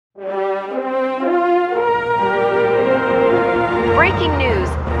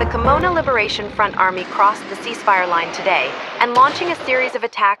Cremona Liberation Front Army crossed the ceasefire line today and launching a series of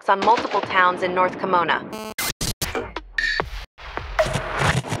attacks on multiple towns in North Cremona.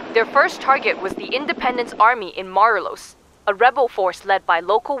 Their first target was the Independence Army in Morelos, a rebel force led by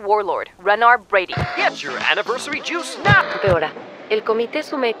local warlord Renard Brady. Get your anniversary juice now! Empeora. El Comité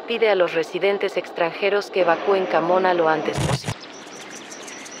SUMEC pide a los residentes extranjeros que evacúen Cremona lo antes posible.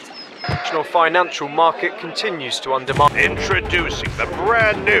 The national financial market continues to undermine. Introducing the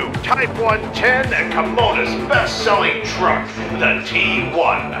brand new Type 110 and Cremona's best-selling truck, the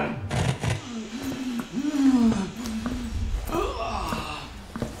T1.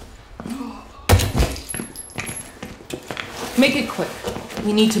 Make it quick.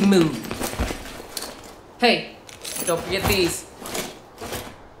 We need to move. Hey, don't forget these.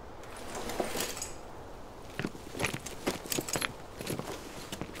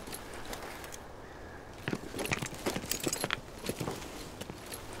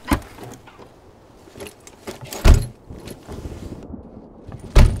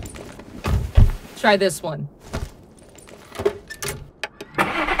 Try this one.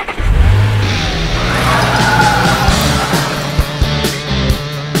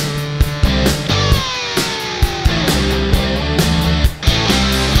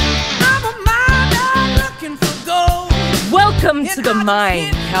 Welcome to the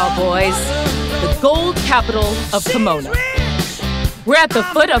mine, cowboys. The gold capital of Cremona. We're at the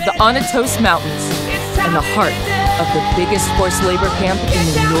foot of the Onotos Mountains and the heart of the biggest forced labor camp in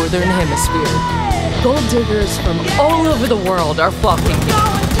the Northern Hemisphere. Gold diggers from all over the world are flocking here.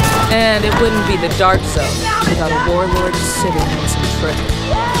 And it wouldn't be the Dark Zone without a warlord sitting on some treasure.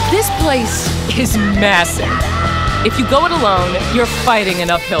 This place is massive. If you go it alone, you're fighting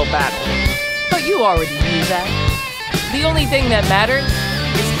an uphill battle. But you already knew that. The only thing that matters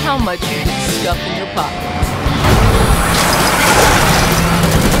is how much you can stuff in your pockets.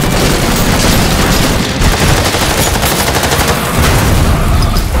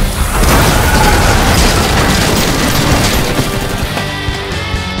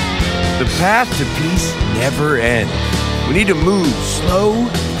 The path to peace never ends. We need to move slow,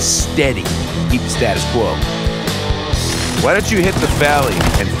 steady, keep the status quo. Why don't you hit the valley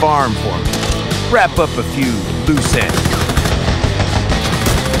and farm for me? Wrap up a few loose ends.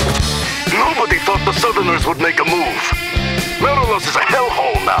 Nobody thought the Southerners would make a move. Morelos is a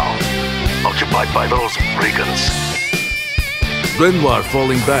hellhole now, occupied by those brigands. Renoir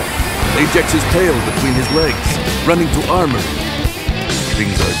falling back, Ajax's tail between his legs, running to armor.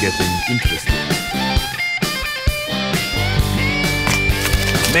 Things are getting interesting.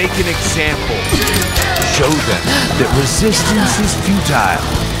 Make an example. Show them that resistance is futile.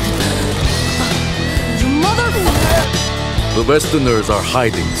 The Westerners are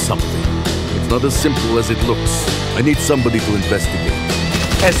hiding something. It's not as simple as it looks. I need somebody to investigate.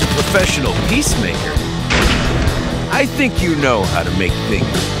 As a professional peacemaker, I think you know how to make things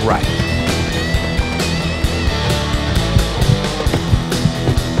right.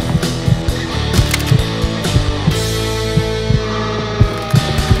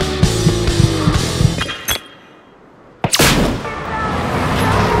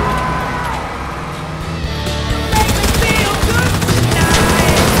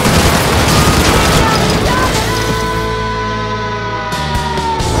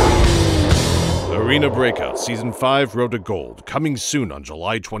 Breakout Season 5 Road to Gold, coming soon on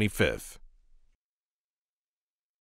July 25th.